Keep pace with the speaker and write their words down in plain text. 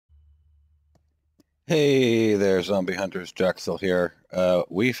Hey there, zombie hunters. Drexel here.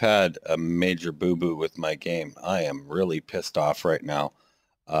 We've had a major boo-boo with my game. I am really pissed off right now.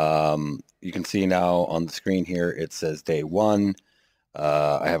 You can see now on the screen here, it says day one.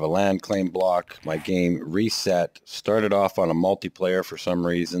 I have a land claim block. My game reset. Started off on a multiplayer for some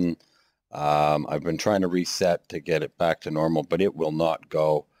reason. I've been trying to reset to get it back to normal, but it will not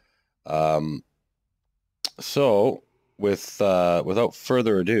go. So without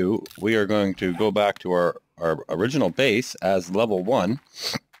further ado, we are going to go back to our original base as level 1.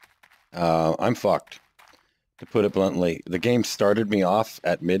 I'm fucked, to put it bluntly. The game started me off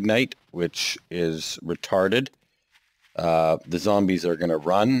at midnight, which is retarded. The zombies are going to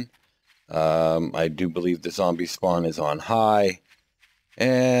run. I do believe the zombie spawn is on high.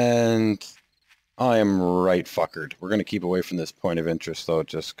 And I am right fuckered. We're going to keep away from this point of interest, though,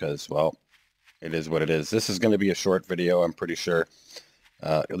 just because, well, it is what it is. This is going to be a short video, I'm pretty sure.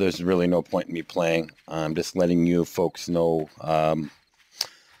 There's really no point in me playing. I'm just letting you folks know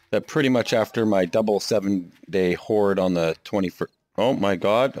that pretty much after my double 7-day horde on the 21st... Oh my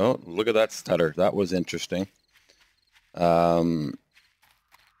god. Oh, look at that stutter. That was interesting. After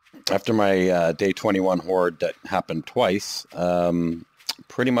my day 21 horde that happened twice,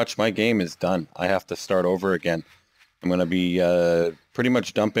 pretty much my game is done. I have to start over again. I'm going to be pretty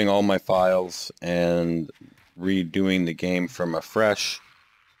much dumping all my files and redoing the game from afresh.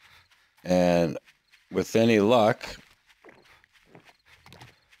 And with any luck,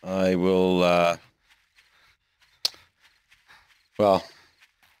 I will, well,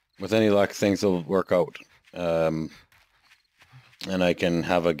 with any luck, things will work out. And I can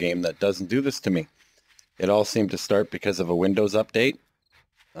have a game that doesn't do this to me. It all seemed to start because of a Windows update.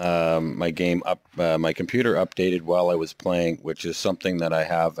 My computer updated while I was playing, which is something that I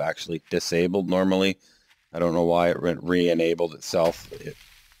have actually disabled normally. I don't know why it re-enabled itself,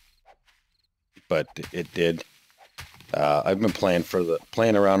 but it did. I've been playing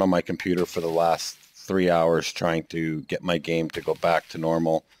around on my computer for the last 3 hours trying to get my game to go back to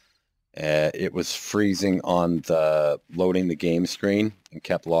normal. It was freezing on the loading the game screen and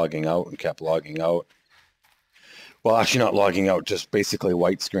kept logging out and kept logging out. Well, actually not logging out, just basically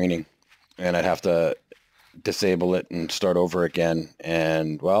white screening. And I'd have to disable it and start over again.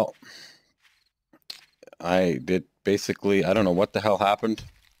 And, well, I did basically, I don't know what the hell happened.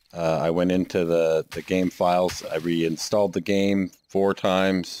 I went into the game files. I reinstalled the game 4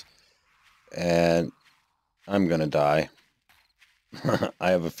 times. And I'm going to die.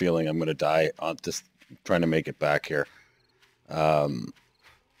 I have a feeling I'm going to die on just trying to make it back here. Oh,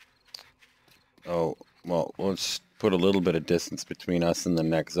 well, let's put a little bit of distance between us and the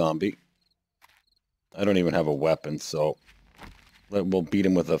next zombie. I don't even have a weapon, so we'll beat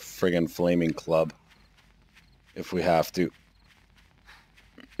him with a friggin' flaming club if we have to.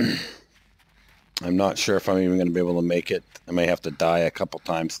 I'm not sure if I'm even going to be able to make it. I may have to die a couple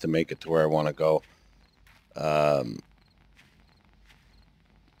times to make it to where I want to go.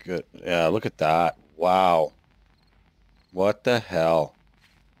 Good. Yeah, look at that. Wow. What the hell?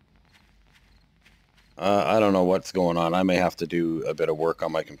 I don't know what's going on. I may have to do a bit of work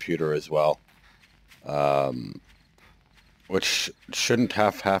on my computer as well. Which shouldn't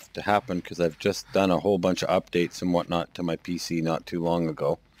have to happen because I've just done a whole bunch of updates and whatnot to my PC not too long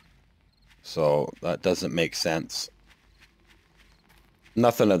ago. So that doesn't make sense.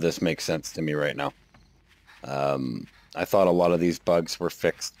 Nothing of this makes sense to me right now. I thought a lot of these bugs were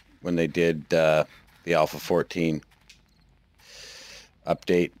fixed when they did the Alpha 14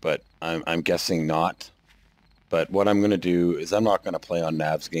 update, but I'm guessing not. But what I'm going to do is I'm not going to play on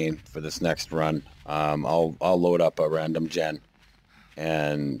Nav's game for this next run. I'll load up a random gen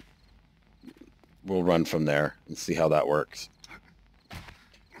and we'll run from there and see how that works.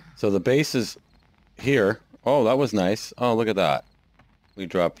 So the base is here. Oh, that was nice. Oh, look at that. We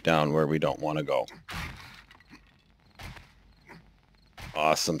dropped down where we don't want to go.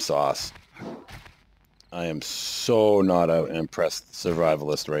 Awesome sauce. I am so not an impressed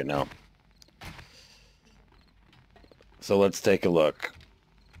survivalist right now. So let's take a look.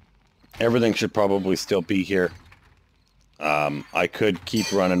 Everything should probably still be here. I could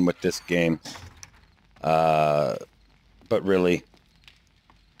keep running with this game. But really,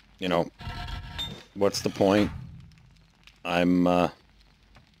 you know, what's the point? I'm not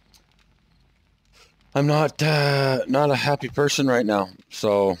a happy person right now.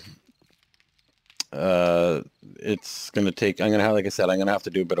 So it's gonna take, like I said, I'm gonna have to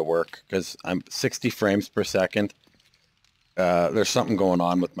do a bit of work because I'm 60 frames per second. There's something going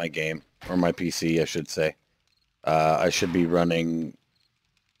on with my game, or my PC, I should say. I should be running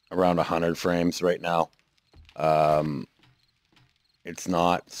around 100 frames right now. It's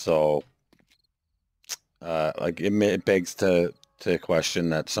not, so Like it begs to question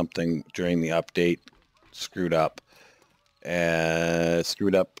that something during the update screwed up.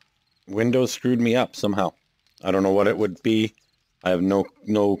 Windows screwed me up somehow. I don't know what it would be. I have no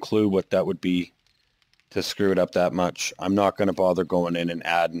clue what that would be to screw it up that much. I'm not going to bother going in and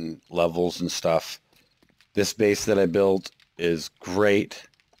adding levels and stuff. This base that I built is great.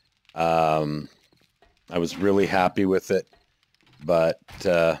 I was really happy with it, but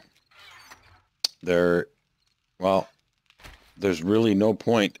there's really no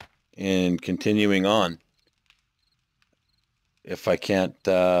point in continuing on if I can't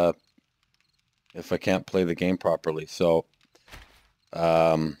play the game properly. So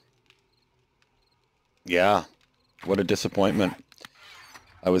yeah, what a disappointment.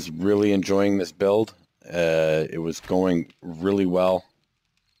 I was really enjoying this build. It was going really well,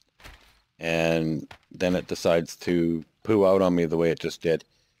 and then it decides to poo out on me the way it just did.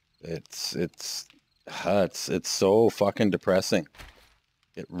 It's so fucking depressing.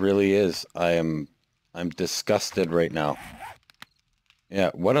 It really is. I'm disgusted right now.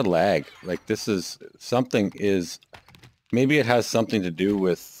 Yeah, what a lag. Like, this is something is, maybe it has something to do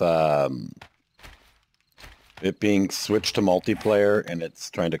with it being switched to multiplayer and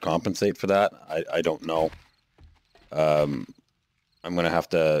it's trying to compensate for that. I don't know. I'm gonna have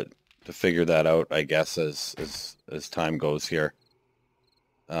to figure that out, I guess, as time goes here.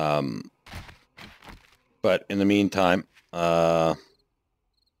 But in the meantime, can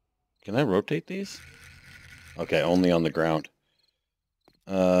I rotate these? Okay, only on the ground.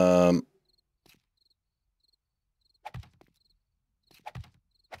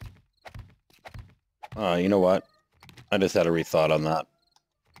 You know what? I just had a rethought on that.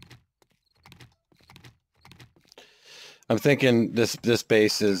 I'm thinking this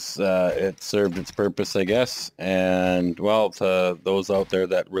base is it served its purpose, I guess. And well, to those out there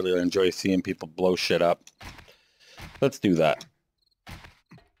that really enjoy seeing people blow shit up, let's do that.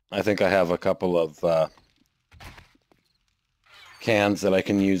 I think I have a couple of cans that I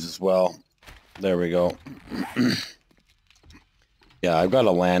can use as well. There we go. Yeah, I've got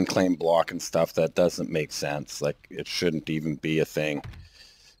a land claim block and stuff that doesn't make sense. Like, it shouldn't even be a thing.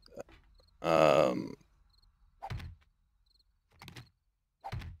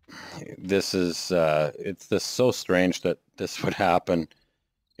 This is, it's just so strange that this would happen.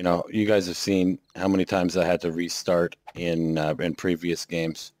 You know, you guys have seen how many times I had to restart in previous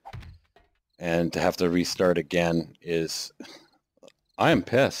games. And to have to restart again is, I am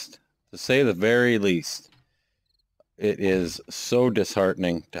pissed, to say the very least. It is so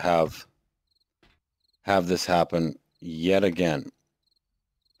disheartening to have this happen yet again.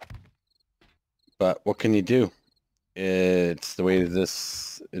 But what can you do? It's the way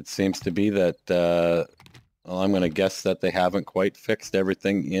this, it seems to be that, well, I'm going to guess that they haven't quite fixed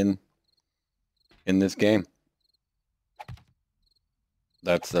everything in this game.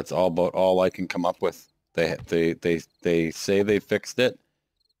 That's all I can come up with. They say they fixed it,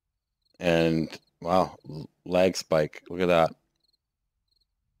 and wow, lag spike. Look at that.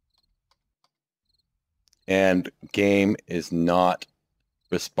 And game is not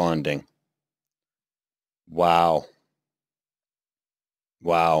responding. Wow.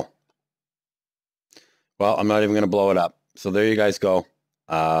 Wow. Well, I'm not even going to blow it up. So there you guys go.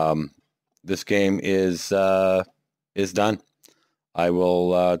 This game is done. I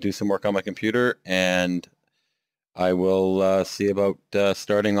will do some work on my computer, and I will see about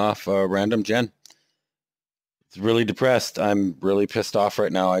starting off a random gen. It's really depressed. I'm really pissed off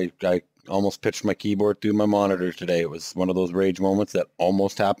right now. I almost pitched my keyboard through my monitor today. It was one of those rage moments that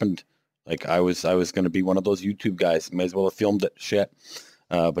almost happened. Like, I was going to be one of those YouTube guys. May as well have filmed it. Shit.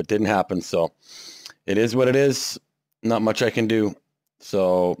 But didn't happen. So it is what it is. Not much I can do.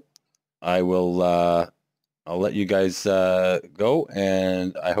 So I will, I'll let you guys go,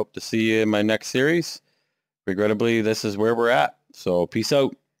 and I hope to see you in my next series. Regrettably, this is where we're at. So peace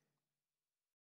out.